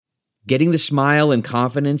Getting the smile and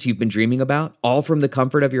confidence you've been dreaming about, all from the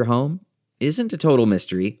comfort of your home, isn't a total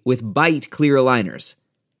mystery with Byte clear aligners.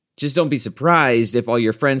 Just don't be surprised if all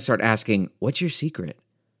your friends start asking, "What's your secret?"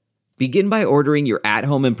 Begin by ordering your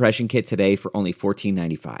at-home impression kit today for only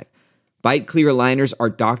 $14.95. Byte clear aligners are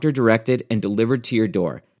doctor-directed and delivered to your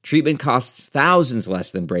door. Treatment costs thousands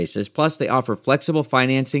less than braces, plus they offer flexible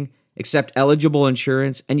financing, accept eligible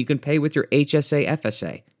insurance, and you can pay with your HSA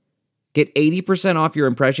FSA. Get 80% off your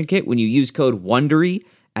impression kit when you use code WONDERY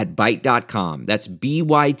at Byte.com. That's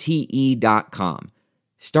BYTE.com.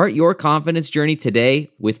 Start your confidence journey today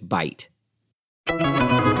with Byte.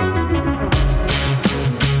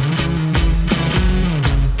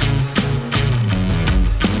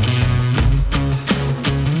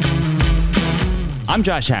 I'm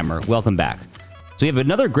Josh Hammer. Welcome back. So we have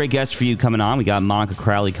another great guest for you coming on. We got Monica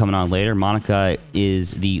Crowley coming on later. Monica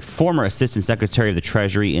is the former Assistant Secretary of the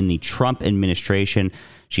Treasury in the Trump administration.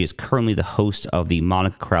 She is currently the host of the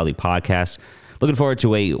Monica Crowley podcast. Looking forward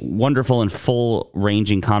to a wonderful and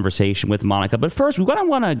full-ranging conversation with Monica. But first, we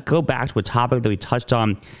want to go back to a topic that we touched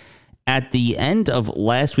on at the end of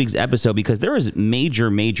last week's episode, because there is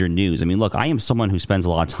major news. I mean, look, I am someone who spends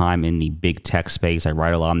a lot of time in the big tech space. I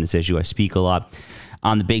write a lot on this issue. I speak a lot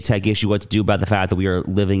on the big tech issue, what to do about the fact that we are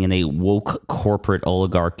living in a woke corporate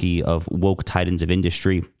oligarchy of woke titans of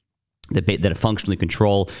industry that functionally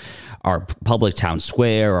control our public town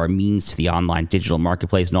square, our means to the online digital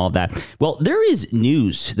marketplace and all of that. Well, there is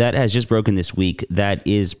news that has just broken this week that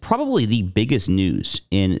is probably the biggest news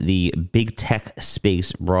in the big tech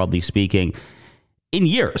space, broadly speaking, in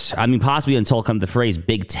years. I mean, possibly until kind of the phrase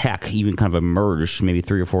big tech even kind of emerged maybe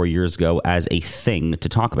 3 or 4 years ago as a thing to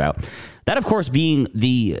talk about. That, of course, being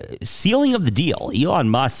the sealing of the deal. Elon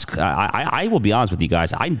Musk, I will be honest with you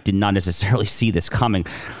guys, I did not necessarily see this coming.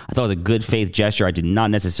 I thought it was a good faith gesture. I did not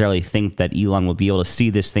necessarily think that Elon would be able to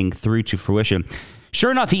see this thing through to fruition.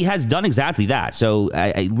 Sure enough, he has done exactly that. So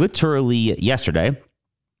I literally yesterday,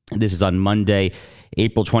 this is on Monday,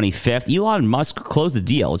 April 25th, Elon Musk closed the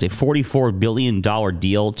deal. It's a $44 billion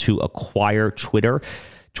deal to acquire Twitter.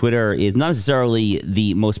 Twitter is not necessarily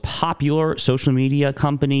the most popular social media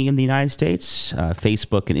company in the United States.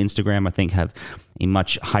 Facebook and Instagram, I think, have a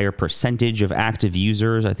much higher percentage of active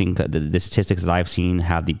users. I think the statistics that I've seen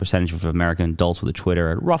have the percentage of American adults with a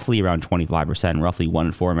Twitter at roughly around 25%, roughly 1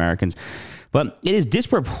 in 4 Americans. But it is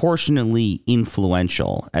disproportionately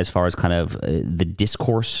influential as far as kind of the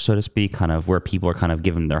discourse, so to speak, kind of where people are kind of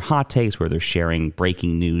giving their hot takes, where they're sharing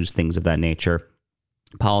breaking news, things of that nature.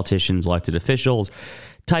 Politicians, elected officials,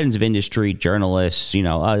 titans of industry, journalists,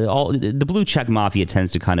 all the blue check mafia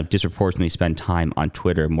tends to kind of disproportionately spend time on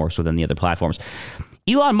Twitter more so than the other platforms.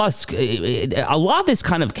 Elon Musk, a lot of this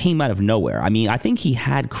kind of came out of nowhere. I mean, I think he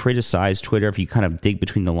had criticized Twitter. If you kind of dig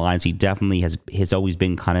between the lines, he definitely has always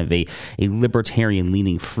been kind of a libertarian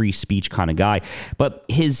leaning free speech kind of guy. But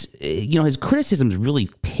his criticisms really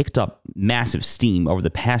picked up massive steam over the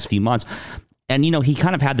past few months. And, he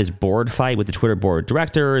kind of had this board fight with the Twitter board of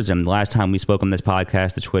directors. And the last time we spoke on this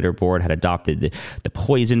podcast, the Twitter board had adopted the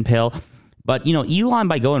poison pill. But, Elon,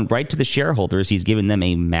 by going right to the shareholders, he's given them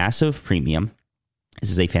a massive premium. This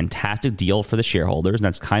is a fantastic deal for the shareholders. And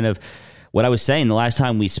that's kind of what I was saying the last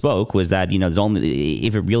time we spoke, was that, there's only,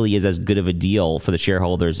 if it really is as good of a deal for the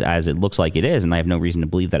shareholders as it looks like it is, and I have no reason to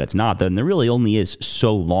believe that it's not, then there really only is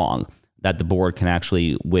so long that the board can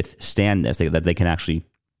actually withstand this, that they can actually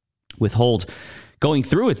withhold going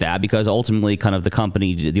through with that, because ultimately kind of the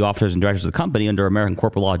company, the officers and directors of the company under American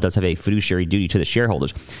corporate law does have a fiduciary duty to the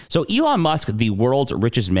shareholders. So Elon Musk, the world's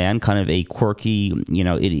richest man, kind of a quirky,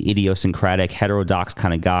 idiosyncratic, heterodox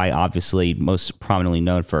kind of guy, obviously most prominently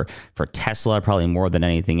known for Tesla, probably more than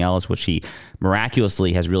anything else, which he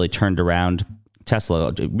miraculously has really turned around.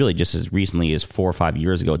 Tesla, really just as recently as 4 or 5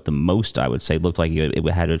 years ago, at the most, I would say, looked like it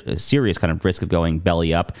had a serious kind of risk of going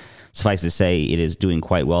belly up. Suffice to say, it is doing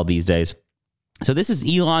quite well these days. So this is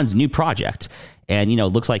Elon's new project. And, it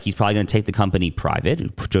looks like he's probably going to take the company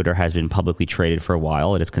private. Twitter has been publicly traded for a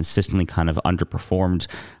while. It has consistently kind of underperformed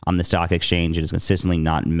on the stock exchange. It has consistently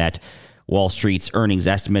not met Wall Street's earnings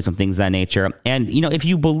estimates and things of that nature. And, if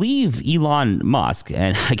you believe Elon Musk,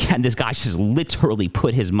 and again, this guy just literally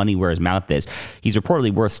put his money where his mouth is. He's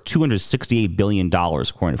reportedly worth $268 billion,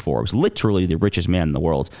 according to Forbes, literally the richest man in the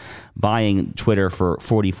world, buying Twitter for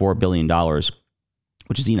 $44 billion.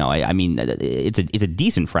 Which is, it's a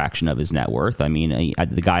decent fraction of his net worth. I mean,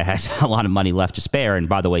 the guy has a lot of money left to spare. And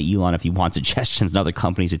by the way, Elon, if you want suggestions and other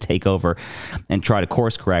companies to take over and try to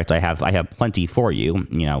course correct, I have plenty for you.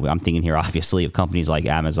 I'm thinking here, obviously, of companies like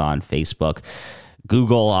Amazon, Facebook,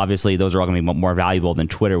 Google. Obviously, those are all going to be more valuable than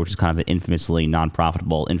Twitter, which is kind of an infamously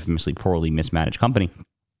non-profitable, infamously poorly mismanaged company.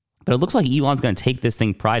 But it looks like Elon's going to take this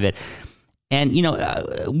thing private. And,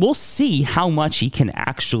 we'll see how much he can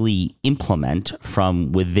actually implement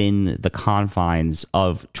from within the confines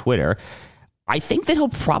of Twitter. I think that he'll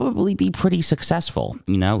probably be pretty successful.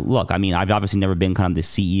 Look, I've obviously never been kind of the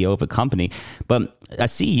CEO of a company, but a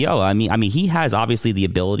CEO, he has obviously the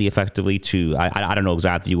ability effectively to, I don't know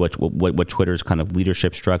exactly what Twitter's kind of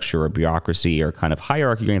leadership structure or bureaucracy or kind of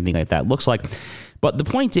hierarchy or anything like that looks like. But the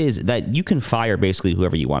point is that you can fire basically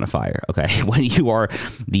whoever you want to fire. Okay. When you are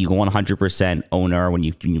the 100% owner, when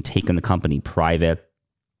you've taken the company private,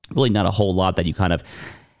 really not a whole lot that you kind of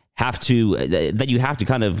have to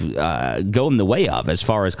kind of go in the way of, as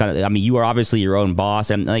far as you are obviously your own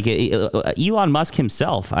boss. And like Elon Musk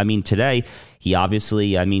himself, today he obviously,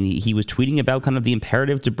 he was tweeting about kind of the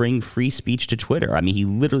imperative to bring free speech to Twitter. He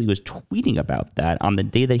literally was tweeting about that on the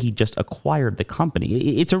day that he just acquired the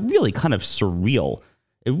company. It's a really kind of surreal,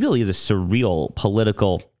 it really is a surreal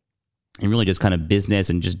political and really just kind of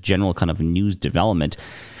business and just general kind of news development.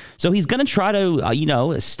 So he's going to try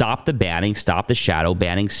to, stop the banning, stop the shadow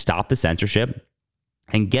banning, stop the censorship,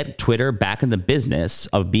 and get Twitter back in the business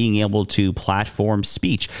of being able to platform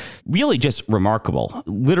speech. Really just remarkable.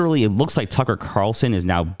 Literally, it looks like Tucker Carlson is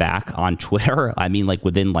now back on Twitter.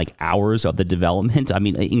 Within hours of the development.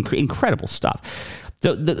 Incredible stuff.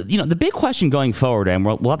 So the big question going forward, and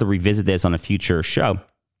we'll have to revisit this on a future show.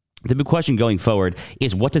 The big question going forward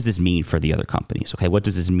is, what does this mean for the other companies? Okay, what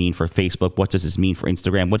does this mean for Facebook? What does this mean for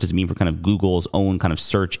Instagram? What does it mean for kind of Google's own kind of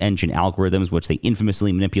search engine algorithms, which they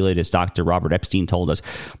infamously manipulated, as Dr. Robert Epstein told us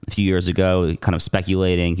a few years ago, kind of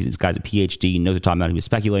speculating. This guy's a PhD, knows what he's talking about. He was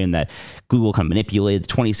speculating that Google kind of manipulated the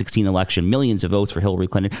 2016 election, millions of votes for Hillary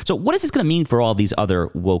Clinton. So what is this going to mean for all these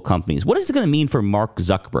other woke companies? What is it going to mean for Mark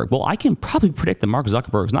Zuckerberg? Well, I can probably predict that Mark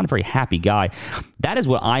Zuckerberg is not a very happy guy. That is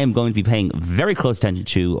what I am going to be paying very close attention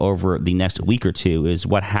to over the next week or two, is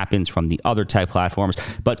what happens from the other tech platforms.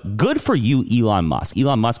 But good for you, Elon Musk.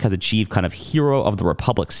 Elon Musk has achieved kind of hero of the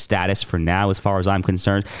republic status for now, as far as I'm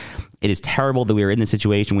concerned. It is terrible that we are in this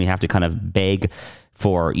situation. We have to kind of beg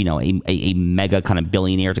for, a mega kind of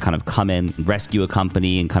billionaire to kind of come in, rescue a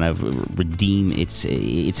company, and kind of redeem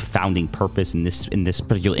its founding purpose in this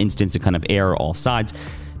particular instance, to kind of air all sides.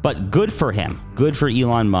 But good for him. Good for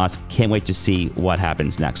Elon Musk. Can't wait to see what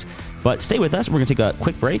happens next. But stay with us. We're going to take a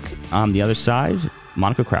quick break. On the other side,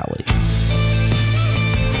 Monica Crowley.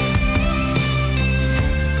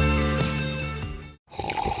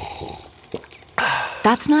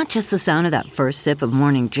 That's not just the sound of that first sip of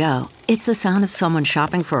Morning Joe. It's the sound of someone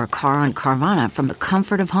shopping for a car on Carvana from the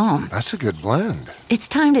comfort of home. That's a good blend. It's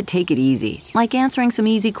time to take it easy, like answering some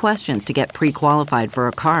easy questions to get pre-qualified for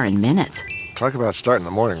a car in minutes. Talk about starting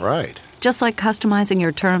the morning right. Just like customizing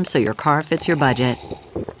your terms so your car fits your budget.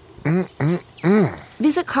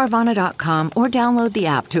 Visit Carvana.com or download the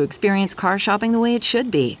app to experience car shopping the way it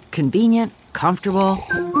should be. Convenient, comfortable.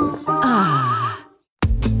 Ah.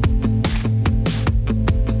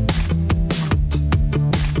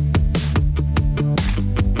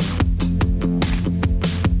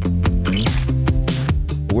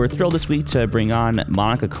 We're thrilled this week to bring on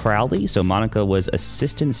Monica Crowley. So Monica was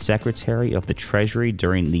Assistant Secretary of the Treasury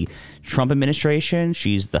during the Trump administration.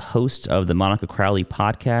 She's the host of the Monica Crowley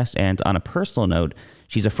podcast. And on a personal note,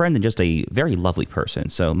 she's a friend and just a very lovely person.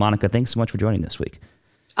 So Monica, thanks so much for joining this week.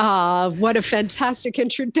 What a fantastic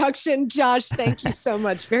introduction, Josh. Thank you so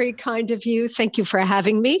much. Very kind of you. Thank you for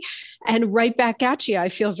having me. And right back at you. I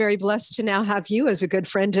feel very blessed to now have you as a good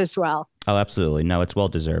friend as well. Oh, absolutely. No, it's well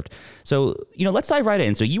deserved. So, let's dive right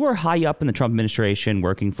in. So you were high up in the Trump administration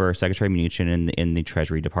working for Secretary Mnuchin in the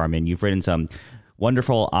Treasury Department. You've written some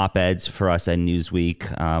wonderful op-eds for us at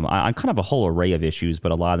Newsweek on kind of a whole array of issues,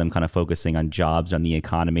 but a lot of them kind of focusing on jobs, on the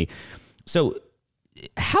economy. So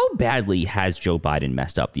how badly has Joe Biden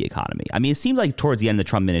messed up the economy? It seemed like towards the end of the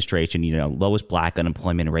Trump administration, lowest black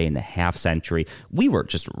unemployment rate in a half century. We were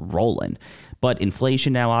just rolling. But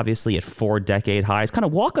inflation now obviously at 4-decade highs. Kind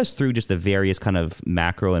of walk us through just the various kind of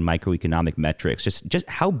macro and microeconomic metrics. Just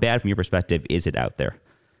how bad from your perspective is it out there?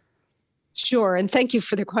 Sure. And thank you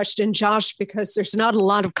for the question, Josh, because there's not a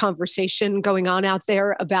lot of conversation going on out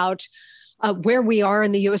there about where we are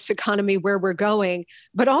in the U.S. economy, where we're going.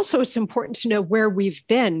 But also it's important to know where we've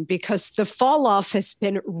been, because the fall off has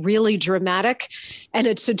been really dramatic. And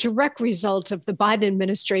it's a direct result of the Biden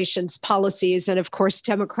administration's policies. And of course,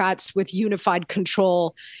 Democrats with unified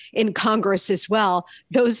control in Congress as well.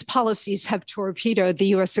 Those policies have torpedoed the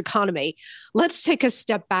U.S. economy. Let's take a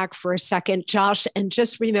step back for a second, Josh, and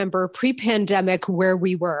just remember pre-pandemic where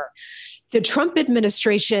we were. The Trump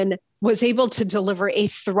administration was able to deliver a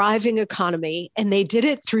thriving economy, and they did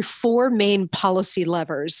it through 4 main policy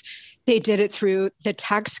levers. They did it through the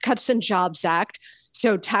Tax Cuts and Jobs Act,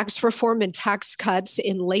 so tax reform and tax cuts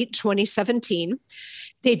in late 2017.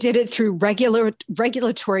 They did it through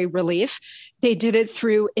regulatory relief. They did it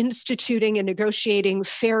through instituting and negotiating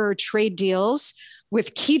fairer trade deals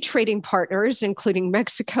with key trading partners, including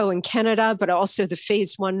Mexico and Canada, but also the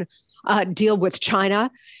phase one deal with China.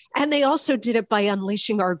 And they also did it by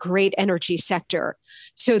unleashing our great energy sector.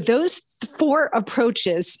 So those four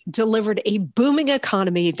approaches delivered a booming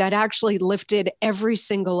economy that actually lifted every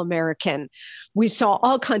single American. We saw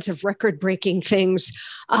all kinds of record-breaking things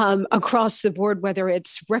across the board, whether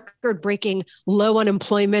it's record-breaking low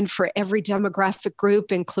unemployment for every demographic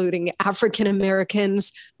group, including African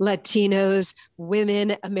Americans, Latinos,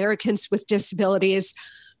 women, Americans with disabilities.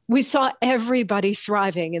 We saw everybody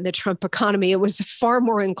thriving in the Trump economy. It was a far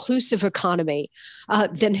more inclusive economy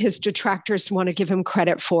than his detractors want to give him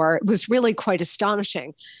credit for. It was really quite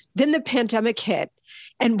astonishing. Then the pandemic hit.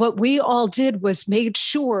 And what we all did was made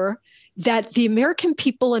sure that the American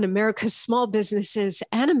people and America's small businesses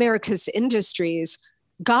and America's industries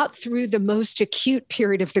got through the most acute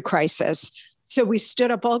period of the crisis. So we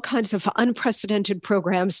stood up all kinds of unprecedented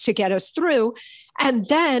programs to get us through. And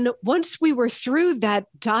then once we were through that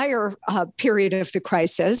dire period of the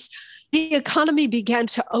crisis, the economy began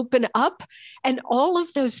to open up and all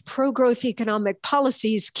of those pro-growth economic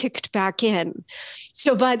policies kicked back in.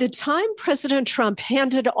 So by the time President Trump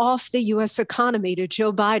handed off the U.S. economy to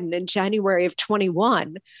Joe Biden in January of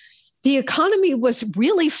 21, the economy was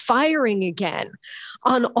really firing again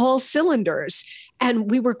on all cylinders.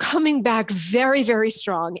 And we were coming back very, very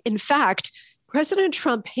strong. In fact, President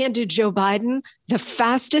Trump handed Joe Biden the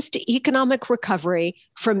fastest economic recovery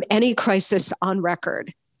from any crisis on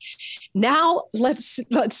record. Now, let's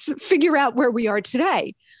figure out where we are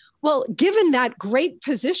today. Well, given that great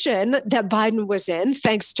position that Biden was in,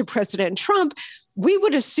 thanks to President Trump, we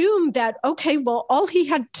would assume that, okay, well, all he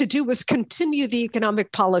had to do was continue the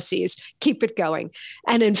economic policies, keep it going.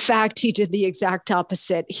 And in fact, he did the exact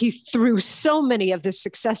opposite. He threw so many of the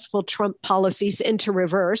successful Trump policies into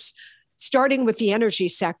reverse, starting with the energy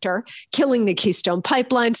sector, killing the Keystone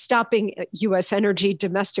Pipeline, stopping U.S. energy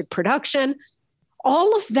domestic production.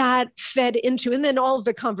 All of that fed into, and then all of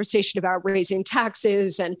the conversation about raising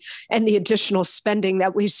taxes and the additional spending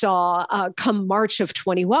that we saw come March of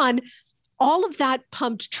 21, all of that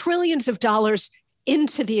pumped trillions of dollars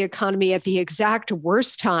into the economy at the exact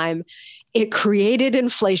worst time. It created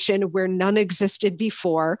inflation where none existed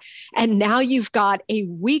before. And now you've got a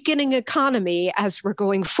weakening economy as we're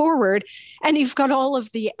going forward. And you've got all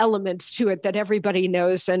of the elements to it that everybody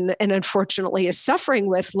knows and unfortunately is suffering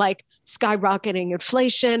with, like skyrocketing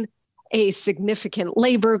inflation, a significant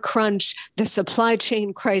labor crunch, the supply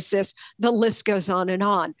chain crisis, the list goes on and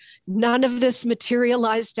on. None of this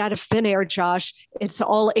materialized out of thin air, Josh. It's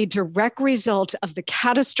all a direct result of the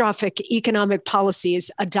catastrophic economic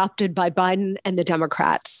policies adopted by Biden and the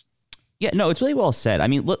Democrats. Yeah, no, it's really well said. I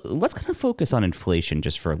mean, let's kind of focus on inflation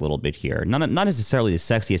just for a little bit here. Not necessarily the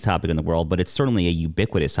sexiest topic in the world, but it's certainly a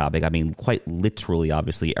ubiquitous topic. I mean, quite literally,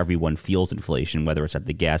 obviously, everyone feels inflation, whether it's at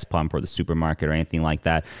the gas pump or the supermarket or anything like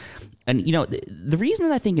that. And, you know, the reason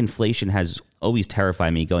that I think inflation has always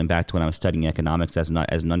terrified me, going back to when I was studying economics as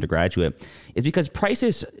an undergraduate, is because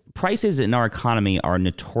prices in our economy are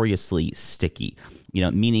notoriously sticky. You know,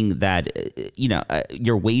 meaning that,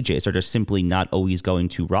 your wages are just simply not always going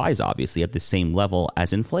to rise, obviously, at the same level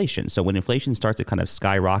as inflation. So when inflation starts to kind of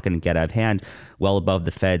skyrocket and get out of hand, well above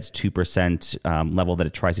the Fed's 2% level that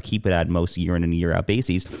it tries to keep it at most year in and year out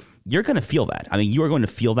bases, you're going to feel that. I mean, you are going to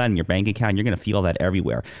feel that in your bank account. You're going to feel that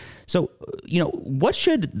everywhere. So, what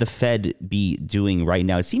should the Fed be doing right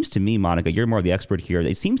now? It seems to me, Monica, you're more of the expert here.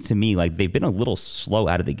 It seems to me like they've been a little slow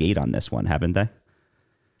out of the gate on this one, haven't they?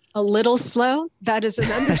 A little slow? That is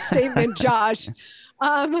an understatement, Josh.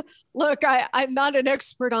 Look, I'm not an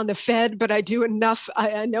expert on the Fed, but I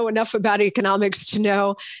know enough about economics to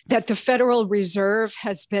know that the Federal Reserve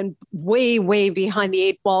has been way, way behind the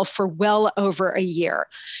eight ball for well over a year.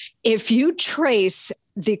 If you trace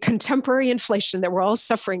the contemporary inflation that we're all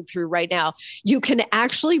suffering through right now, you can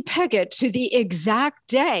actually peg it to the exact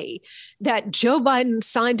day that Joe Biden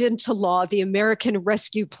signed into law the American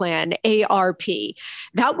Rescue Plan, ARP.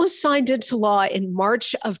 That was signed into law in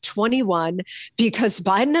March of 21 because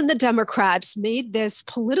Biden and the Democrats made this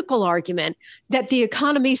political argument that the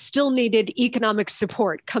economy still needed economic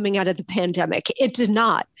support coming out of the pandemic. It did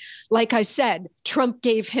not. Like I said, Trump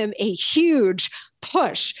gave him a huge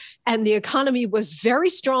push and the economy was very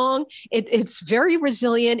strong. It's very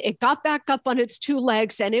resilient. It got back up on its two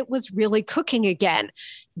legs and it was really cooking again.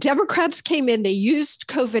 Democrats came in, they used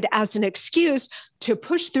COVID as an excuse to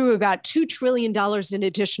push through about $2 trillion in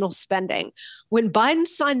additional spending. When Biden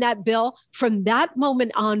signed that bill, from that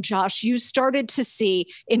moment on, Josh, you started to see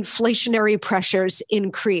inflationary pressures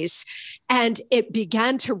increase. And it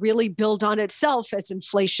began to really build on itself, as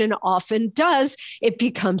inflation often does. It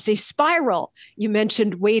becomes a spiral. You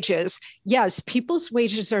mentioned wages. Yes, people's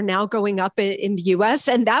wages are now going up in the US,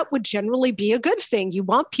 and that would generally be a good thing. You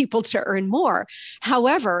want people to earn more.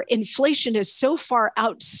 However, inflation is so far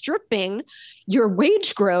outstripping your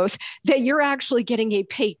wage growth that you're actually getting a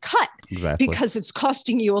pay cut. Exactly. Because it's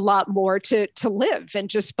costing you a lot more to live and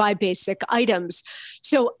just buy basic items.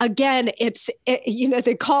 So again,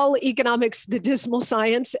 they call economics the dismal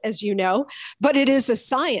science, as you know, but it is a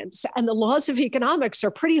science, and the laws of economics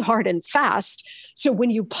are pretty hard and fast. So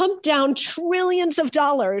when you pump down trillions of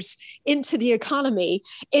dollars into the economy,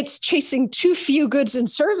 it's chasing too few goods and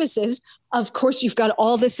services. Of course, you've got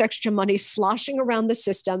all this extra money sloshing around the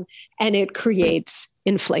system, and it creates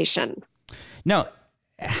inflation. Now,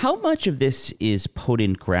 how much of this is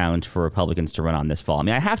potent ground for Republicans to run on this fall? I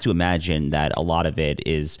mean, I have to imagine that a lot of it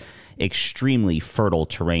is extremely fertile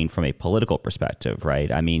terrain from a political perspective,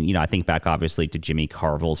 right? I mean, I think back obviously to Jimmy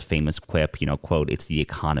Carville's famous quip, quote, "It's the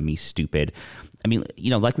economy, stupid." I mean,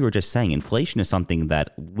 like we were just saying, inflation is something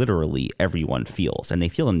that literally everyone feels, and they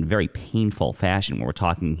feel in very painful fashion when we're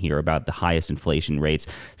talking here about the highest inflation rates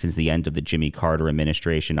since the end of the Jimmy Carter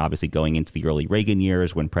administration, obviously going into the early Reagan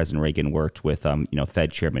years when President Reagan worked with,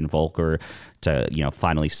 Fed Chairman Volcker to,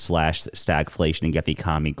 finally slash stagflation and get the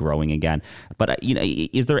economy growing again. But,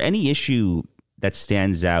 is there any issue that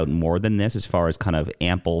stands out more than this as far as kind of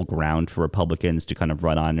ample ground for Republicans to kind of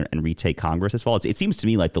run on and retake Congress this fall? It seems to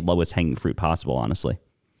me like the lowest hanging fruit possible, honestly.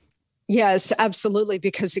 Yes, absolutely.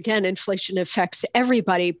 Because again, inflation affects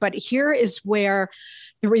everybody. But here is where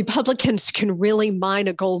the Republicans can really mine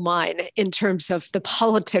a gold mine in terms of the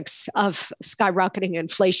politics of skyrocketing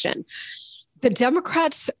inflation. The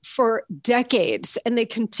Democrats for decades, and they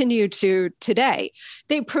continue to today,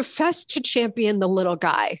 they profess to champion the little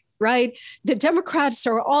guy, right? The Democrats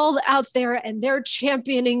are all out there and they're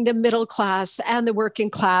championing the middle class and the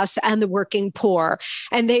working class and the working poor.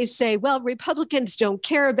 And they say, well, Republicans don't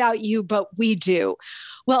care about you, but we do.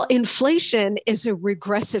 Well, inflation is a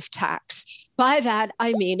regressive tax. By that,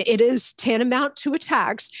 I mean it is tantamount to a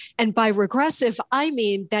tax. And by regressive, I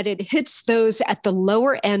mean that it hits those at the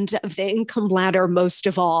lower end of the income ladder most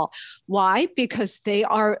of all. Why? Because they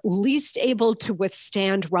are least able to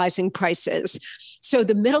withstand rising prices. So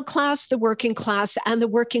the middle class, the working class, and the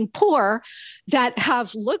working poor that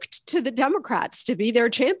have looked to the Democrats to be their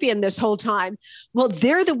champion this whole time, well,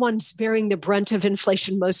 they're the ones bearing the brunt of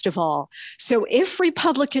inflation most of all. So if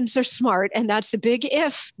Republicans are smart, and that's a big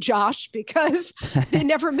if, Josh, because they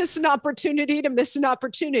never miss an opportunity to miss an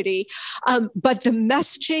opportunity, but the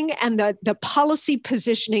messaging and the policy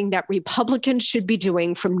positioning that Republicans should be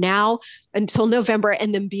doing from now until November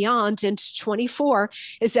and then beyond into 24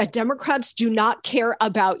 is that Democrats do not care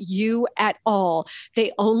about you at all.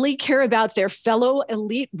 They only care about their fellow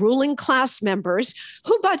elite ruling class members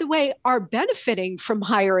who, by the way, are benefiting from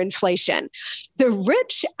higher inflation. The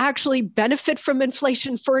rich actually benefit from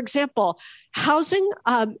inflation. For example, housing,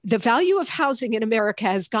 the value of housing in America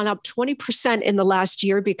has gone up 20% in the last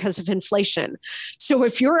year because of inflation. So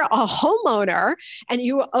if you're a homeowner and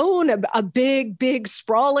you own a big,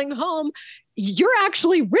 sprawling home, you're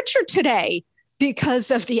actually richer today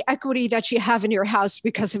because of the equity that you have in your house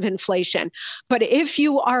because of inflation. But if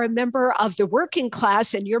you are a member of the working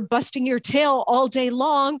class and you're busting your tail all day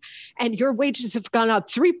long and your wages have gone up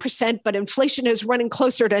 3%, but inflation is running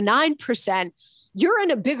closer to 9%, you're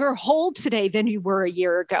in a bigger hole today than you were a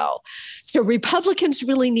year ago. So Republicans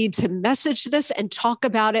really need to message this and talk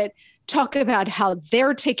about it, talk about how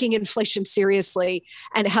they're taking inflation seriously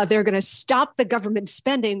and how they're going to stop the government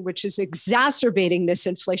spending, which is exacerbating this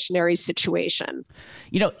inflationary situation.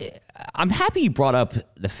 I'm happy you brought up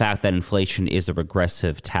the fact that inflation is a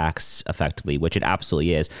regressive tax, effectively, which it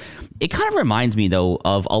absolutely is. It kind of reminds me, though,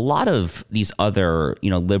 of a lot of these other,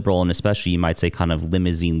 liberal and especially you might say kind of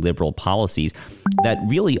limousine liberal policies that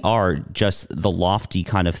really are just the lofty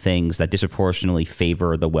kind of things that disproportionately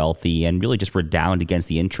favor the wealthy and really just redound against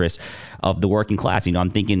the interests of the working class. I'm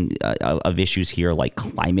thinking of issues here like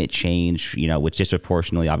climate change, which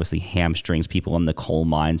disproportionately obviously hamstrings people in the coal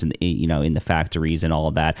mines and, in the factories and all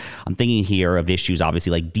of that. I'm thinking here of issues,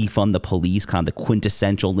 obviously, like defund the police, kind of the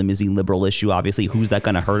quintessential limousine liberal issue. Obviously, who's that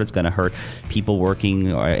going to hurt? It's going to hurt people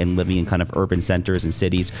working and living in kind of urban centers and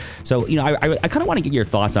cities. So, I kind of want to get your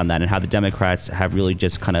thoughts on that and how the Democrats have really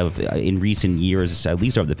just kind of in recent years, at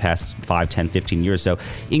least over the past 5, 10, 15 years, so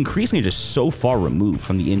increasingly just so far removed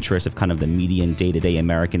from the interests of kind of the median day-to-day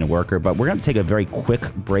American worker. But we're going to take a very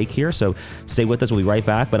quick break here, so stay with us. We'll be right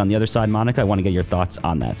back. But on the other side, Monica, I want to get your thoughts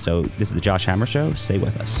on that. So this is the Josh Hammer Show. Stay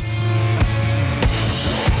with us.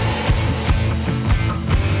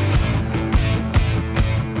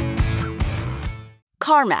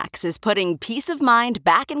 CarMax is putting peace of mind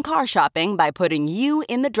back in car shopping by putting you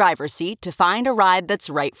in the driver's seat to find a ride that's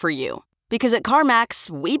right for you. Because at CarMax,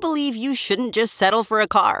 we believe you shouldn't just settle for a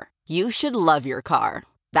car. You should love your car.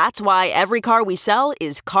 That's why every car we sell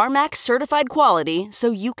is CarMax certified quality,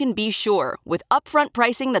 so you can be sure with upfront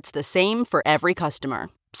pricing that's the same for every customer.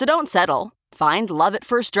 So don't settle. Find love at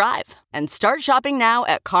first drive and start shopping now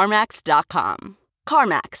at CarMax.com.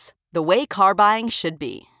 CarMax, the way car buying should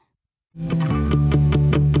be.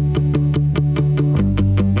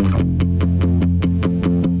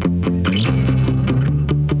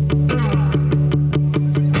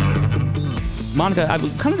 Monica, I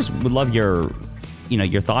kind of just would love your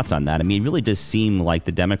thoughts on that. I mean, it really does seem like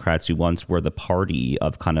the Democrats who once were the party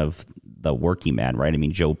of kind of the working man, right? I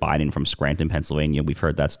mean, Joe Biden from Scranton, Pennsylvania, we've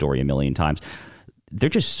heard that story a million times. They're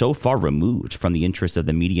just so far removed from the interests of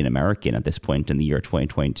the median American at this point in the year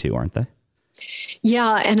 2022, aren't they?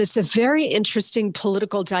 Yeah, and it's a very interesting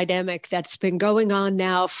political dynamic that's been going on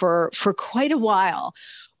now for quite a while,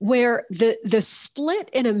 where the split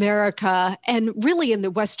in America and really in the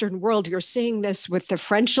Western world, you're seeing this with the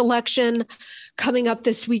French election coming up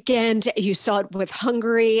this weekend. You saw it with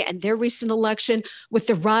Hungary and their recent election, with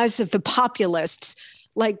the rise of the populists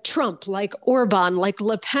like Trump, like Orban, like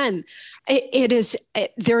Le Pen.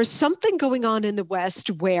 There is something going on in the West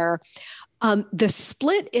where the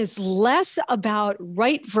split is less about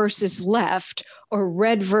right versus left or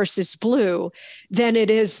red versus blue than it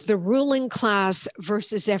is the ruling class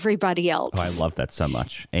versus everybody else. Oh, I love that so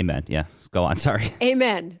much. Amen. Yeah. Go on. Sorry.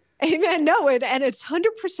 Amen. Amen. No, and it's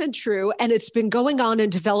 100% true. And it's been going on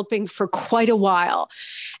and developing for quite a while.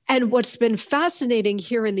 And what's been fascinating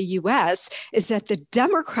here in the US is that the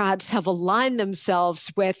Democrats have aligned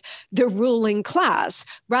themselves with the ruling class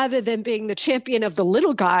rather than being the champion of the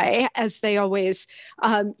little guy, as they always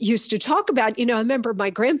used to talk about. I remember my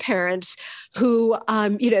grandparents who,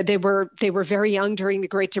 they were very young during the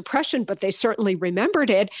Great Depression, but they certainly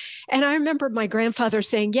remembered it. And I remember my grandfather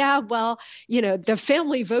saying, yeah, well, the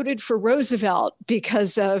family voted for Roosevelt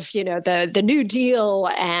because of, the New Deal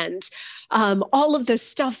and all of the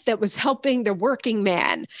stuff that was helping the working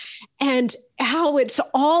man, and how it's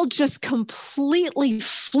all just completely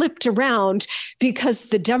flipped around because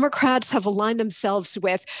the Democrats have aligned themselves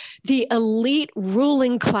with the elite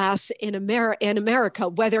ruling class in America,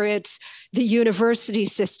 whether it's the university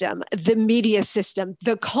system, the media system,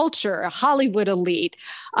 the culture, Hollywood elite,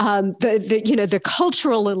 the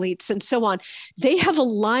cultural elites, and so on. They have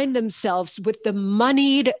aligned themselves with the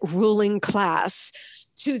moneyed ruling class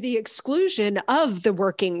to the exclusion of the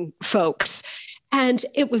working folks. And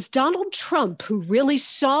it was Donald Trump who really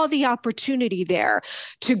saw the opportunity there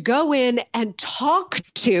to go in and talk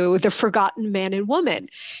to the forgotten man and woman.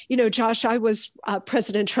 Josh, I was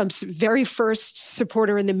President Trump's very first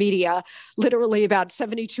supporter in the media, literally about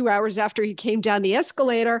 72 hours after he came down the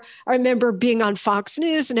escalator. I remember being on Fox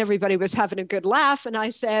News and everybody was having a good laugh. And I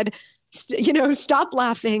said, stop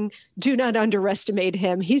laughing. Do not underestimate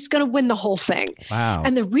him. He's going to win the whole thing. Wow.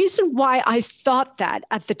 And the reason why I thought that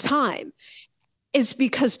at the time is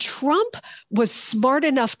because Trump was smart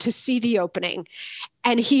enough to see the opening,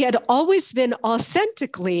 and he had always been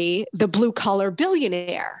authentically the blue-collar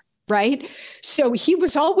billionaire, right? So he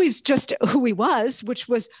was always just who he was, which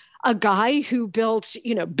was a guy who built,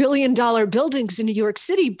 billion-dollar buildings in New York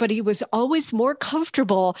City, but he was always more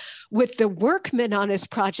comfortable with the workmen on his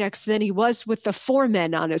projects than he was with the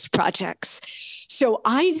foremen on his projects. So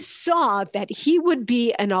I saw that he would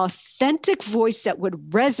be an authentic voice that would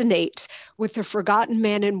resonate with the forgotten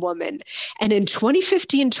man and woman. And in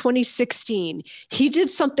 2015, 2016, he did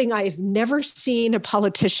something I have never seen a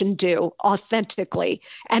politician do authentically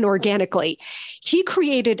and organically. He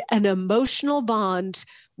created an emotional bond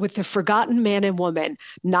with the forgotten man and woman,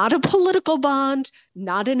 not a political bond,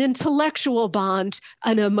 not an intellectual bond,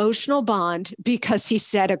 an emotional bond, because he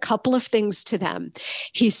said a couple of things to them.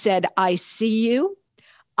 He said, I see you,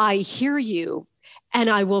 I hear you, and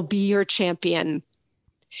I will be your champion.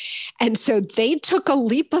 And so they took a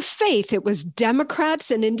leap of faith. It was Democrats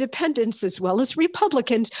and independents as well as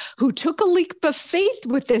Republicans who took a leap of faith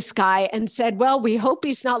with this guy and said, well, we hope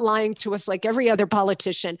he's not lying to us like every other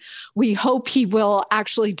politician. We hope he will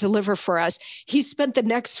actually deliver for us. He spent the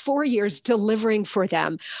next 4 years delivering for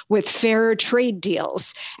them with fairer trade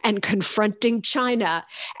deals and confronting China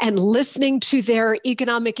and listening to their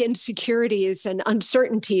economic insecurities and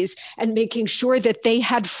uncertainties and making sure that they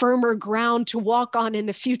had firmer ground to walk on in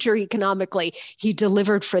the future economically. He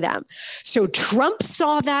delivered for them. So Trump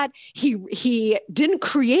saw that. He didn't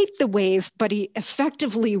create the wave, but he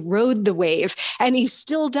effectively rode the wave, and he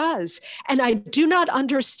still does. And I do not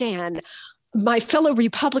understand my fellow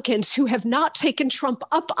Republicans who have not taken Trump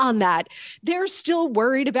up on that. They're still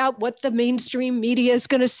worried about what the mainstream media is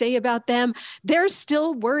going to say about them. They're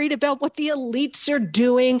still worried about what the elites are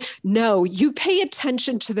doing. No, you pay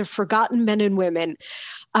attention to the forgotten men and women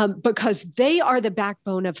because they are the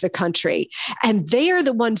backbone of the country. And they are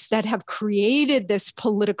the ones that have created this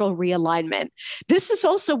political realignment. This is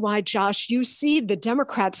also why, Josh, you see the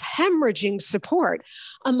Democrats hemorrhaging support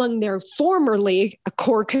among their formerly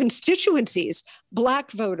core constituencies,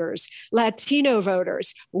 Black voters, Latino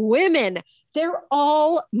voters, women. They're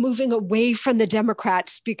all moving away from the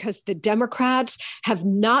Democrats because the Democrats have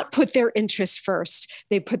not put their interests first.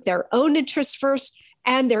 They put their own interests first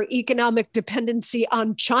and their economic dependency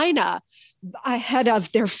on China ahead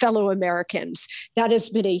of their fellow Americans. That has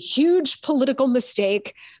been a huge political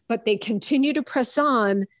mistake, but they continue to press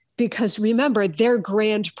on because remember, their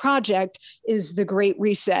grand project is the Great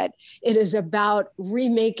Reset. It is about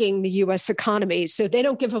remaking the U.S. economy. So they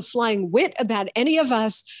don't give a flying whit about any of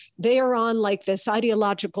us. They are on like this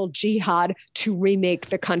ideological jihad to remake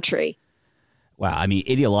the country. Wow. I mean,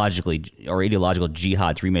 ideological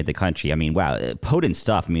jihad to remake the country. I mean, wow, potent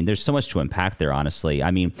stuff. I mean, there's so much to unpack there, honestly. I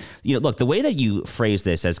mean, look, the way that you phrase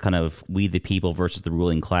this as kind of we the people versus the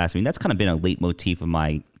ruling class, I mean, that's kind of been a leitmotif of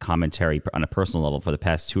my commentary on a personal level for the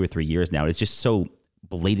past 2 or 3 years now. It's just so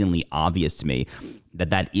blatantly obvious to me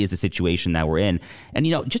that is the situation that we're in. And,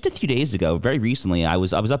 just a few days ago, very recently, I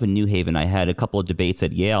was up in New Haven. I had a couple of debates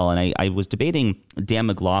at Yale, and I was debating Dan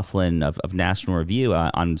McLaughlin of National Review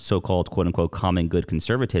on so-called, quote unquote, common good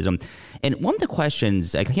conservatism. And one of the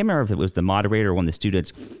questions, I can't remember if it was the moderator or one of the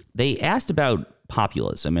students, they asked about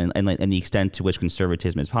populism and the extent to which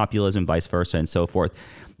conservatism is populism, vice versa, and so forth.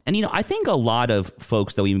 And, I think a lot of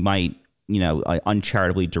folks that we might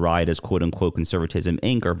uncharitably deride as quote unquote conservatism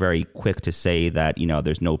Inc. are very quick to say that,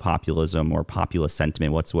 there's no populism or populist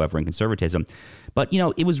sentiment whatsoever in conservatism. But,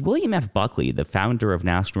 it was William F. Buckley, the founder of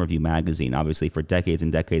National Review magazine, obviously for decades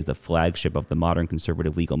and decades, the flagship of the modern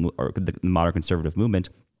conservative the modern conservative movement.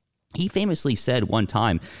 He famously said one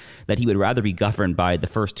time that he would rather be governed by the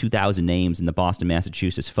first 2,000 names in the Boston,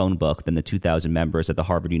 Massachusetts phone book than the 2,000 members at the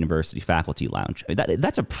Harvard University faculty lounge. I mean,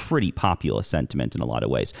 that's a pretty populist sentiment in a lot of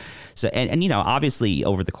ways. So, and obviously,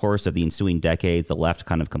 over the course of the ensuing decades, the left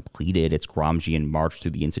kind of completed its Gramscian march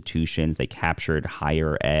through the institutions. They captured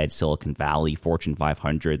higher ed, Silicon Valley, Fortune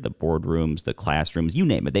 500, the boardrooms, the classrooms, you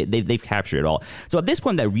name it. They've captured it all. So at this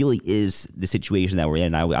point, that really is the situation that we're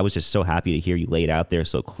in. I was just so happy to hear you lay it out there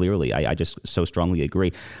so clearly. I just so strongly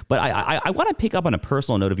agree. But I want to pick up on a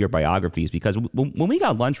personal note of your biographies, because when we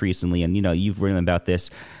got lunch recently, and you've written about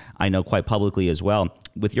this, I know, quite publicly as well,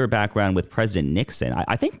 with your background with President Nixon,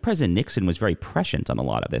 I think President Nixon was very prescient on a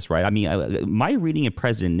lot of this, right? I mean, my reading of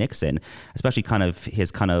President Nixon, especially kind of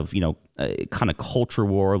his kind of culture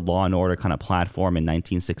war, law and order kind of platform in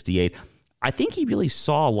 1968, I think he really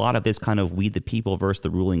saw a lot of this kind of we the people versus the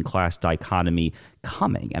ruling class dichotomy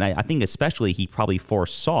coming. And I think especially he probably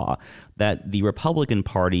foresaw that the Republican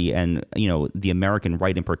Party and, the American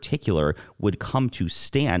right in particular would come to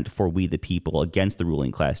stand for we the people against the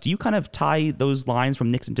ruling class. Do you kind of tie those lines from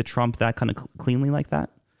Nixon to Trump that kind of cleanly like that?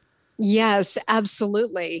 Yes,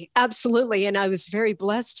 absolutely. Absolutely. And I was very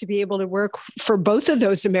blessed to be able to work for both of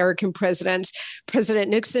those American presidents, President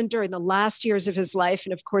Nixon during the last years of his life,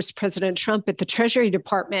 and of course, President Trump at the Treasury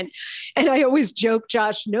Department. And I always joke,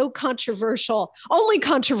 Josh, only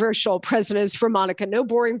controversial presidents for Monica, no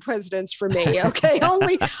boring presidents for me. Okay.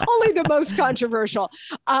 only the most controversial.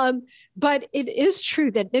 But it is true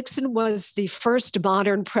that Nixon was the first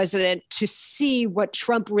modern president to see what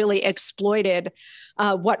Trump really exploited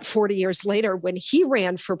 40 years later when he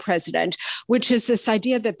ran for president, which is this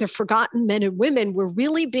idea that the forgotten men and women were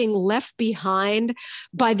really being left behind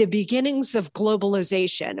by the beginnings of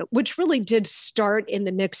globalization, which really did start in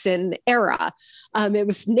the Nixon era. It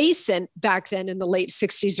was nascent back then in the late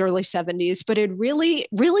 60s, early 70s, but it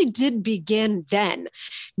really did begin then.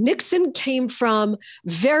 Nixon came from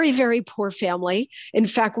very, very poor family. In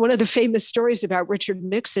fact, one of the famous stories about Richard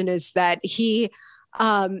Nixon is that he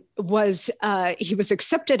was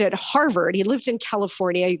accepted at Harvard. He lived in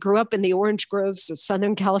California. He grew up in the orange groves of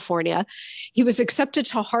Southern California. He was accepted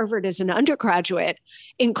to Harvard as an undergraduate,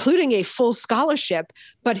 including a full scholarship,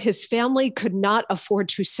 but his family could not afford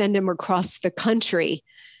to send him across the country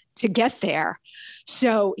to get there.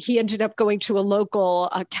 So he ended up going to a local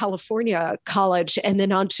California college and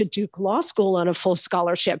then on to Duke Law School on a full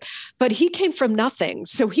scholarship. But he came from nothing.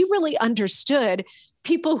 So he really understood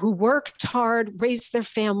people who worked hard, raised their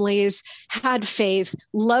families, had faith,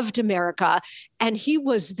 loved America, and he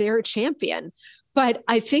was their champion. But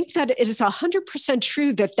I think that it is 100%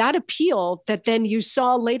 true that appeal that then you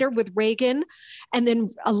saw later with Reagan and then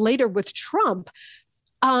later with Trump,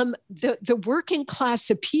 the working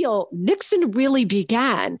class appeal, Nixon really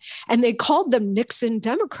began, and they called them Nixon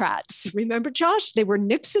Democrats. Remember, Josh? They were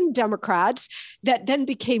Nixon Democrats that then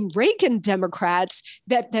became Reagan Democrats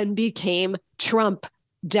that then became Trump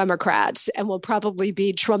Democrats, and will probably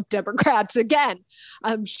be Trump Democrats again,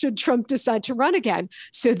 should Trump decide to run again.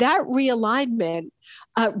 So that realignment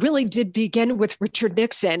really did begin with Richard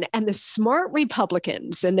Nixon, and the smart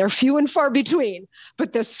Republicans, and they're few and far between,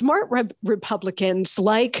 but the smart Republicans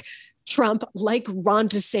like Trump, like Ron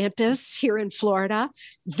DeSantis here in Florida,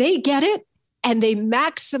 they get it. And they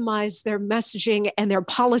maximize their messaging and their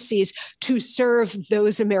policies to serve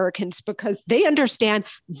those Americans because they understand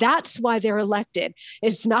that's why they're elected.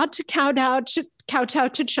 It's not to kowtow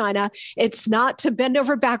to China. It's not to bend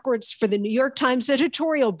over backwards for the New York Times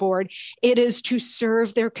editorial board. It is to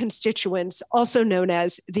serve their constituents, also known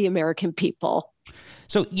as the American people.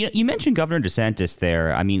 So you mentioned Governor DeSantis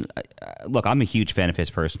there. I mean, look, I'm a huge fan of his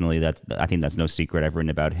personally. I think that's no secret. I've written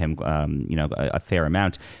about him, a fair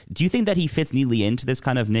amount. Do you think that he fits neatly into this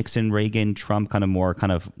kind of Nixon, Reagan, Trump kind of more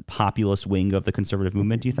kind of populist wing of the conservative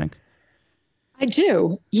movement? Do you think? I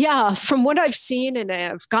do. Yeah. From what I've seen, and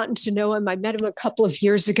I've gotten to know him, I met him a couple of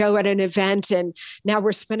years ago at an event, and now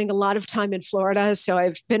we're spending a lot of time in Florida. So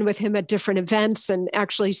I've been with him at different events and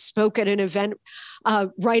actually spoke at an event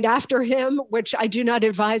right after him, which I do not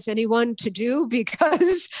advise anyone to do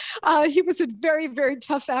because he was a very, very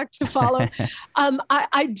tough act to follow.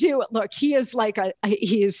 I do. Look, he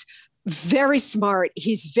is very smart.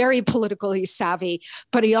 He's very politically savvy,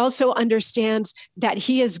 but he also understands that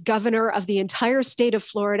he is governor of the entire state of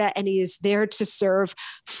Florida and he is there to serve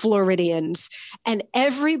Floridians. And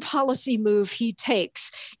every policy move he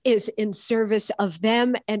takes is in service of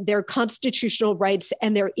them and their constitutional rights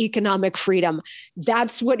and their economic freedom.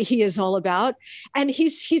 That's what he is all about. And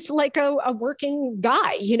he's like a working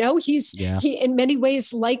guy, he in many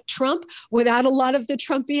ways like Trump without a lot of the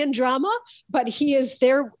Trumpian drama, but he is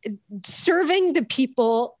there serving the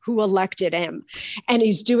people who elected him. And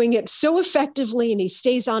he's doing it so effectively and he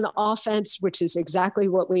stays on offense, which is exactly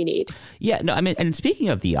what we need. Yeah, no, I mean, and speaking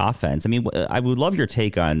of the offense, I mean, I would love your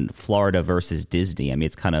take on Florida versus Disney. I mean,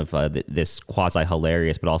 it's kind of this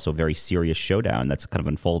quasi-hilarious but also very serious showdown that's kind of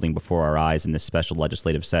unfolding before our eyes in this special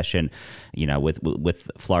legislative session, with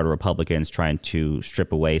Florida Republicans trying to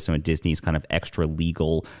strip away some of Disney's kind of extra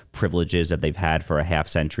legal privileges that they've had for a half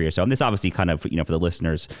century or so. And this obviously kind of, for the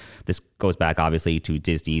listeners, this goes back obviously to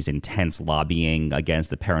Disney's intense lobbying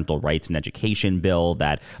against the parental rights and education bill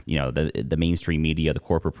that, the mainstream media, the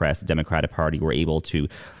corporate press, the Democratic Party were able to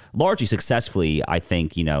largely successfully, I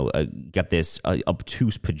think, get this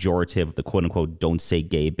obtuse pejorative, the quote unquote, don't say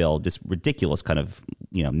gay bill, just ridiculous kind of,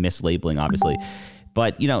 mislabeling, obviously.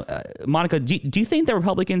 But, Monica, do you think the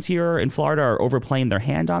Republicans here in Florida are overplaying their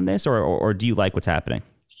hand on this or do you like what's happening?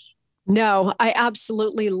 No, I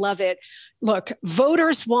absolutely love it. Look,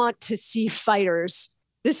 voters want to see fighters.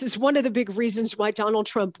 This is one of the big reasons why Donald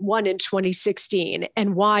Trump won in 2016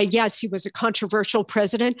 and why, yes, he was a controversial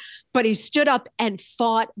president, but he stood up and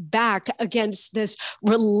fought back against this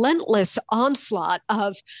relentless onslaught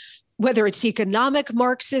of whether it's economic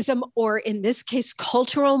Marxism or in this case,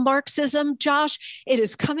 cultural Marxism, Josh, it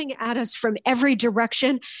is coming at us from every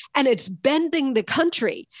direction and it's bending the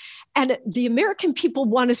country. And the American people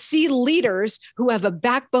want to see leaders who have a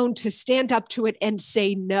backbone to stand up to it and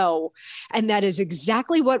say no. And that is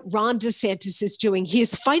exactly what Ron DeSantis is doing. He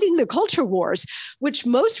is fighting the culture wars, which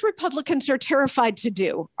most Republicans are terrified to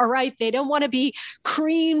do. All right. They don't want to be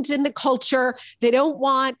creamed in the culture. They don't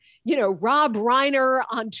want, Rob Reiner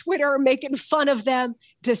on Twitter making fun of them.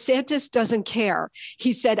 DeSantis doesn't care.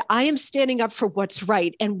 He said, I am standing up for what's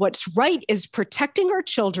right. And what's right is protecting our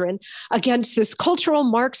children against this cultural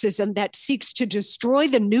Marxism that seeks to destroy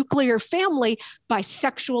the nuclear family by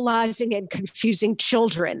sexualizing and confusing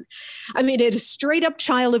children. I mean, it is straight up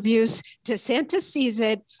child abuse. DeSantis sees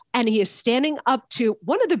it. And he is standing up to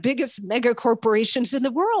one of the biggest mega corporations in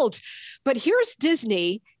the world. But here's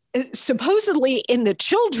Disney, supposedly in the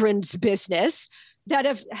children's business, that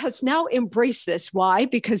has now embraced this. Why?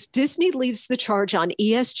 Because Disney leads the charge on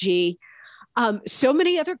ESG. So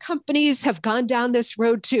many other companies have gone down this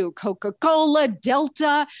road too. Coca-Cola,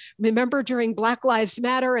 Delta, remember during Black Lives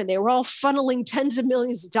Matter, and they were all funneling tens of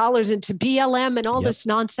millions of dollars into BLM and all this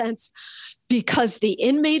nonsense, because the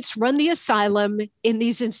inmates run the asylum in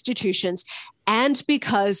these institutions and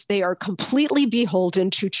because they are completely beholden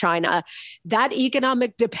to China. That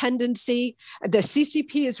economic dependency, the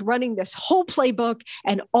CCP is running this whole playbook,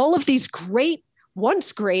 and all of these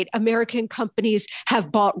once great American companies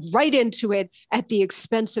have bought right into it at the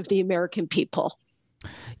expense of the American people.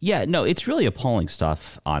 Yeah, no, it's really appalling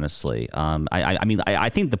stuff, honestly. I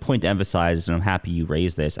think the point to emphasize, and I'm happy you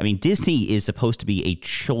raised this, I mean, Disney is supposed to be a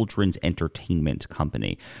children's entertainment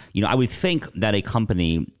company. I would think that a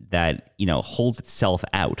company that, holds itself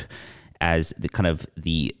out as the kind of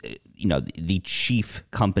the chief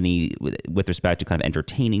company with respect to kind of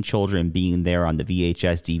entertaining children, being there on the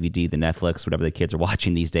VHS, DVD, the Netflix, whatever the kids are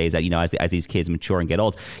watching these days, as these kids mature and get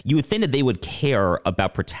old, you would think that they would care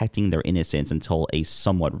about protecting their innocence until a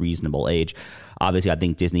somewhat reasonable age. Obviously, I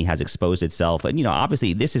think Disney has exposed itself. And,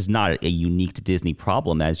 obviously, this is not a unique to Disney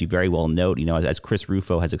problem, as you very well note, as Chris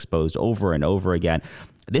Rufo has exposed over and over again.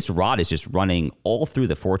 This rod is just running all through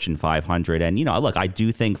the Fortune 500. And, look, I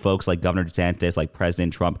do think folks like Governor DeSantis, like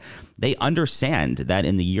President Trump, they understand that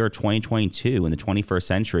in the year 2022, in the 21st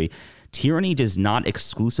century, tyranny does not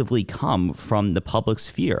exclusively come from the public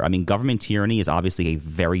sphere. I mean, government tyranny is obviously a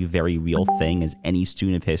very, very real thing. As any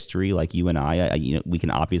student of history like you and I, we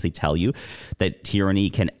can obviously tell you that tyranny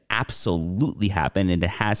can absolutely happen, and it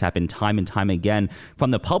has happened time and time again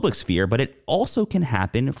from the public sphere, but it also can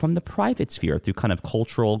happen from the private sphere through kind of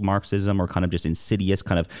cultural Marxism or kind of just insidious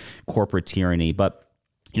kind of corporate tyranny. But,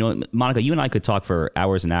 Monica, you and I could talk for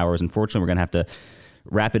hours and hours. Unfortunately, we're going to have to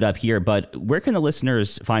wrap it up here, but where can the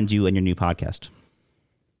listeners find you and your new podcast?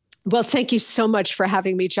 Well, thank you so much for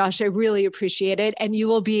having me, Josh. I really appreciate it. And you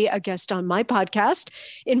will be a guest on my podcast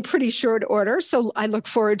in pretty short order. So I look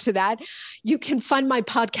forward to that. You can find my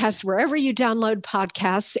podcast wherever you download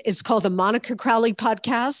podcasts. It's called the Monica Crowley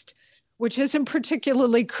Podcast, which isn't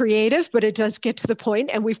particularly creative, but it does get to the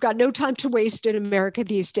point, and we've got no time to waste in America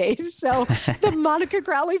these days. So the Monica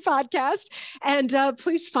Crowley Podcast, and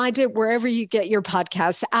please find it wherever you get your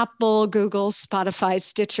podcasts, Apple, Google, Spotify,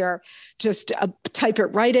 Stitcher. Just type it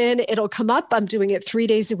right in. It'll come up. I'm doing it 3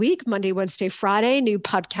 days a week, Monday, Wednesday, Friday, new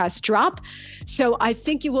podcast drop. So I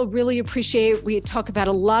think you will really appreciate, we talk about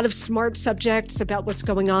a lot of smart subjects about what's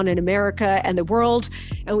going on in America and the world,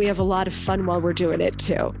 and we have a lot of fun while we're doing it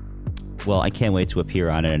too. Well, I can't wait to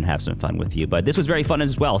appear on it and have some fun with you. But this was very fun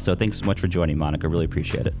as well. So thanks so much for joining, Monica. Really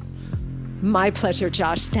appreciate it. My pleasure,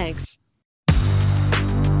 Josh. Thanks.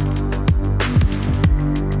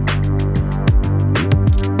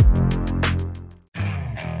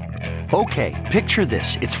 Okay, picture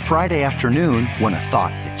this. It's Friday afternoon when a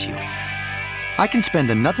thought hits you. I can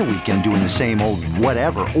spend another weekend doing the same old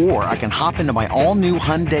whatever, or I can hop into my all-new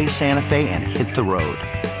Hyundai Santa Fe and hit the road.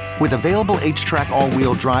 With available H-Track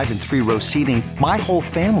all-wheel drive and 3-row seating, my whole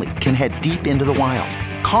family can head deep into the wild.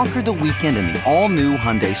 Conquer the weekend in the all-new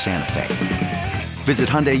Hyundai Santa Fe. Visit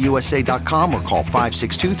HyundaiUSA.com or call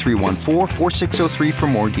 562-314-4603 for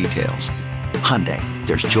more details. Hyundai,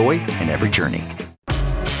 there's joy in every journey.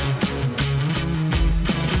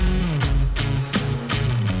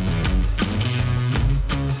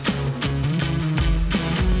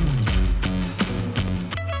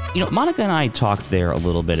 Monica and I talked there a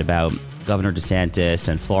little bit about Governor DeSantis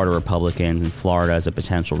and Florida Republicans and Florida as a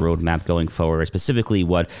potential roadmap going forward, specifically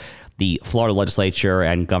what the Florida legislature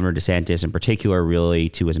and Governor DeSantis in particular, really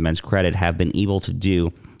to his immense credit, have been able to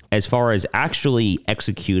do as far as actually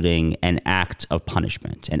executing an act of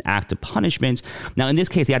punishment. An act of punishment. Now, in this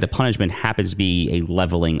case, the act of punishment happens to be a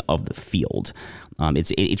leveling of the field.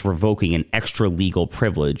 It's revoking an extra legal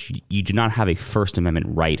privilege. You do not have a First Amendment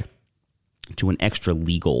right to an extra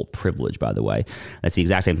legal privilege, by the way. That's the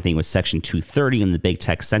exact same thing with Section 230 in the big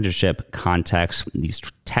tech censorship context. These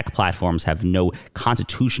tech platforms have no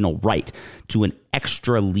constitutional right to an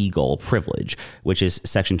extra legal privilege, which is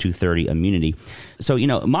Section 230 immunity. So,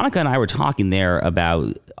 Monica and I were talking there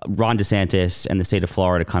about Ron DeSantis and the state of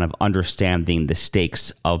Florida kind of understanding the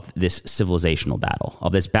stakes of this civilizational battle,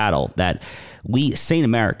 of this battle that we sane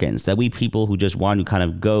Americans, that we people who just want to kind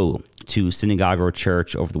of go to synagogue or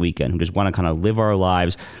church over the weekend, who just want to kind of live our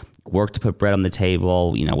lives, work to put bread on the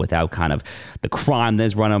table, without kind of the crime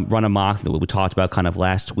that's run amok that we talked about kind of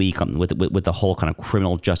last week with the whole kind of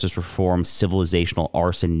criminal justice reform, civilizational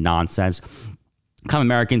arson nonsense. Kind of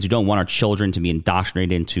Americans who don't want our children to be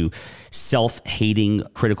indoctrinated into self-hating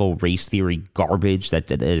critical race theory garbage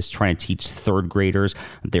that is trying to teach third graders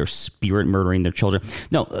they're spirit murdering their children.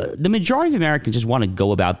 No, the majority of Americans just want to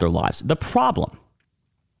go about their lives. The problem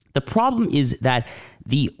is that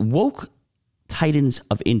the woke titans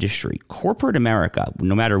of industry, corporate America,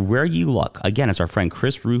 no matter where you look, again, as our friend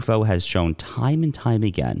Chris Rufo has shown time and time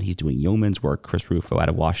again, he's doing yeoman's work, Chris Rufo out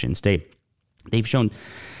of Washington State. They've shown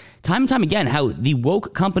time and time again how the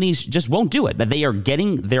woke companies just won't do it, that they are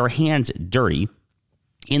getting their hands dirty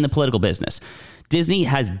in the political business. Disney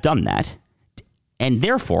has done that, and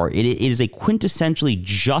therefore it is a quintessentially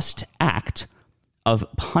just act of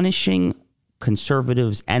punishing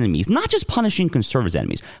conservatives' enemies, not just punishing conservatives'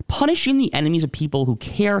 enemies, punishing the enemies of people who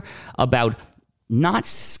care about not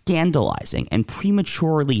scandalizing and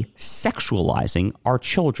prematurely sexualizing our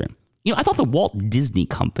children. I thought the Walt Disney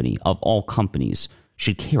Company, of all companies,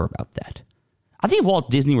 should care about that. I think if Walt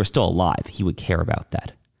Disney were still alive, he would care about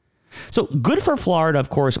that. So good for Florida, of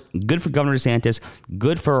course, good for Governor DeSantis,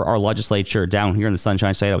 good for our legislature down here in the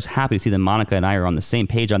Sunshine State. I was happy to see that Monica and I are on the same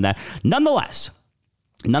page on that. Nonetheless,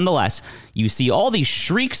 you see all these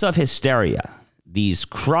shrieks of hysteria, these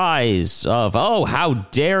cries of, oh, how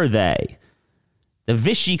dare they? The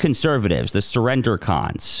Vichy conservatives, the surrender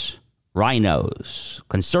cons, rhinos,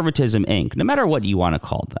 conservatism Inc., no matter what you want to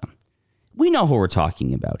call them. We know who we're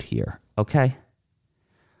talking about here, okay?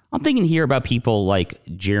 I'm thinking here about people like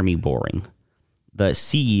Jeremy Boring, the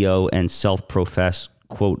CEO and self-professed,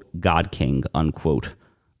 quote, God King, unquote,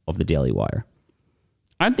 of the Daily Wire.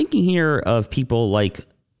 I'm thinking here of people like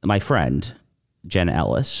my friend, Jen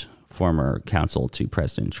Ellis, former counsel to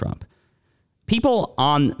President Trump. People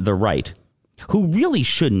on the right who really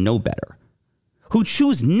should know better, who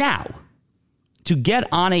choose now to get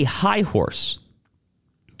on a high horse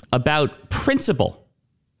about principle,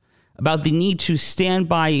 about the need to stand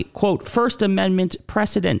by, quote, First Amendment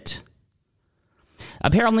precedent.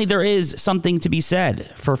 Apparently, there is something to be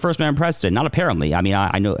said for First Amendment precedent. Not apparently. I mean,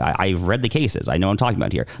 I know I've read the cases. I know what I'm talking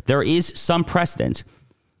about here. There is some precedent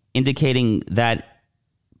indicating that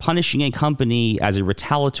punishing a company as a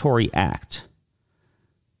retaliatory act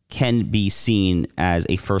can be seen as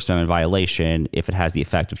a First Amendment violation if it has the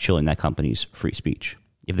effect of chilling that company's free speech.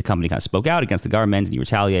 If the company kind of spoke out against the government and you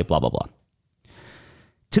retaliate, blah, blah, blah.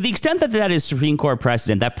 To the extent that that is Supreme Court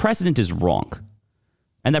precedent, that precedent is wrong.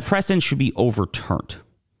 And that precedent should be overturned.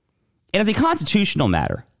 And as a constitutional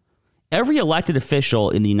matter, every elected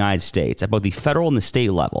official in the United States, at both the federal and the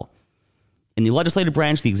state level, in the legislative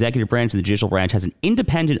branch, the executive branch, and the judicial branch, has an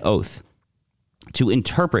independent oath to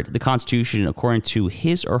interpret the Constitution according to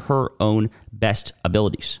his or her own best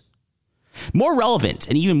abilities. More relevant,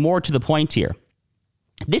 and even more to the point here,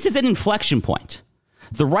 this is an inflection point.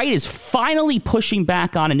 The right is finally pushing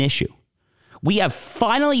back on an issue. We have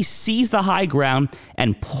finally seized the high ground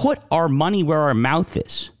and put our money where our mouth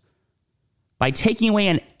is by taking away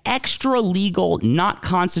an extra legal, not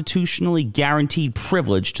constitutionally guaranteed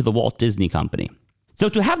privilege to the Walt Disney Company. So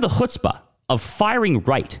to have the chutzpah of firing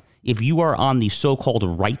right if you are on the so-called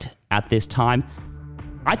right at this time,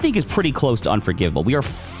 I think is pretty close to unforgivable. We are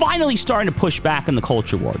finally starting to push back in the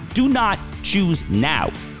culture war. Do not choose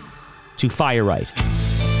now to fire right.